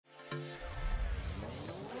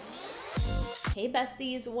Hey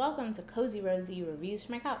besties, welcome to Cozy Rosie Reviews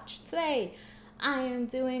from my couch. Today, I am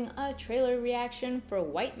doing a trailer reaction for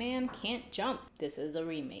White Man Can't Jump. This is a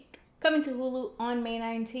remake. Coming to Hulu on May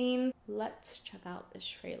 19. Let's check out this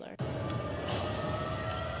trailer.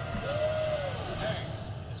 Hey,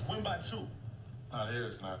 it's win by 2. Not here,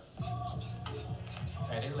 it's not.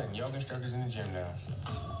 Hey, they letting yoga instructors in the gym now.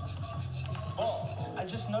 Ball. I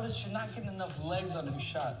just noticed you're not getting enough legs on every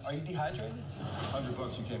shot. Are you dehydrated?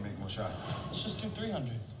 $100, you can't make more shots. Let's just do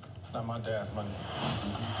 300. It's not my dad's money.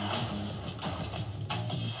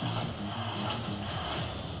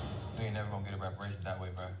 You ain't never gonna get a reparation that way,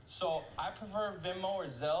 bro. So I prefer Venmo or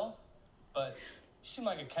Zelle, but you seem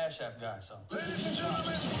like a Cash App guy, so. Ladies and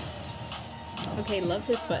gentlemen. Okay, love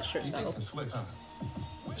his sweatshirt You think though. it's slick, huh?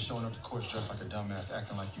 Showing up to court dressed like a dumbass,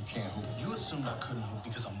 acting like you can't hoop. You assumed I couldn't hoop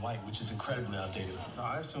because I'm white, which is incredibly outdated. No,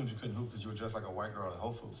 I assumed you couldn't hoop because you were dressed like a white girl at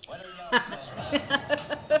Whole Foods.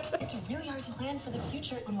 It's really hard to plan for the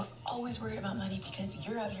future when we're always worried about money because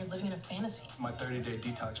you're out here living in a fantasy. My 30-day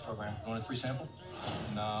detox program. You want a free sample?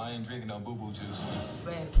 Nah, I ain't drinking no boo-boo juice.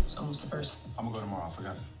 Babe, it's almost the first. I'm gonna go tomorrow, I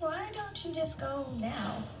forgot it. Why don't you just go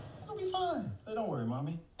now? It'll be fine. Hey, don't worry,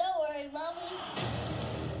 mommy. Don't worry, Mommy.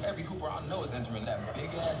 Every hooper I know is entering that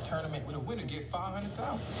big-ass tournament with a winner get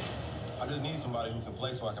 $500,000. I just need somebody who can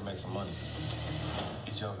play so I can make some money.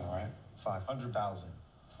 You're joking, right? 500,000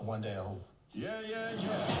 for one day of hoop. Yeah.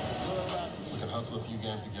 We can hustle a few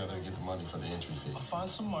games together and get the money for the entry fee. I'll find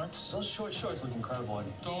some marks. Those short shorts look incredible on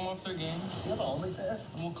you. Throw them off their game. You have an OnlyFans?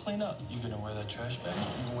 And we'll clean up. You gonna wear that trash bag?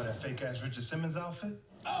 You gonna wear that fake-ass Richard Simmons outfit?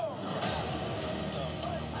 Oh!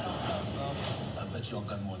 I bet you all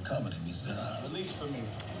got more in common than these guys. Release for me.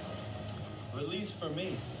 Release for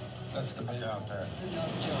me. That's the big out there.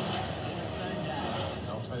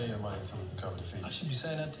 Don't spend any money to cover the fee. I should be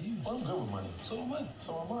saying that to you. Well, I'm good with money. So am I.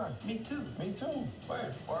 So am I. Me too. Me too.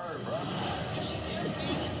 Word. Word, bro.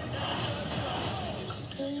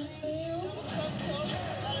 Can you see you?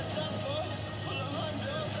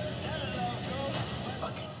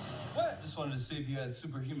 Buckets. What? Just wanted to see if you had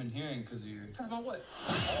superhuman hearing because of your... Because my what?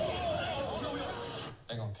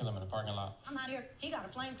 They gonna kill him in the parking lot. I'm out here. He got a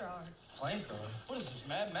flamethrower. Flamethrower? What is this,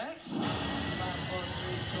 Mad Max?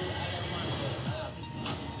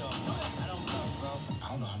 I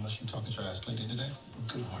don't know how much you talking trash lately today.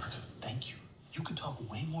 Good work. Thank you. You could talk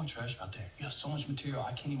way more trash out there. You have so much material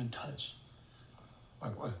I can't even touch.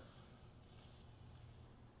 Like what?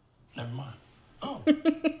 Never mind. Oh.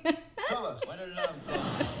 Tell us. Where did love go?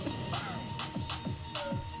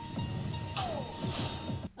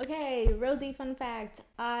 Okay, Rosie fun fact.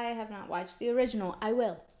 I have not watched the original. I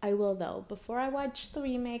will though. Before I watch the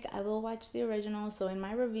remake, I will watch the original, so in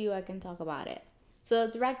my review I can talk about it. So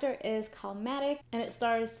the director is Calmatic, and it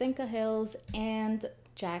stars Sinqua Hills and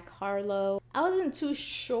Jack Harlow. I wasn't too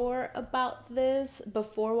sure about this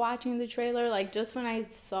before watching the trailer. Like, just when I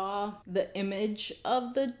saw the image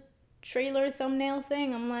of the trailer thumbnail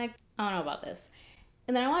thing, I'm like, I don't know about this.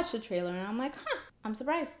 And then I watched the trailer and I'm like, I'm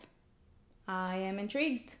surprised. I am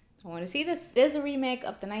intrigued. I want to see this. It is a remake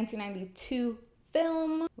of the 1992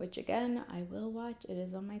 film, which again, I will watch. It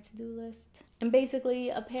is on my to-do list. And basically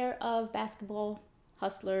a pair of basketball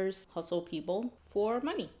hustlers hustle people for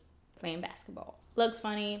money playing basketball. Looks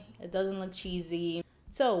funny. It doesn't look cheesy.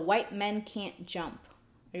 So, White Men Can't Jump.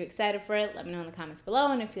 Are you excited for it? Let me know in the comments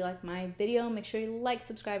below. And if you like my video, make sure you like,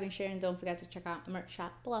 subscribe, and share. And don't forget to check out the merch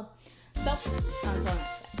shop below. So, until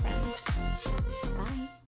next time, friends. Bye.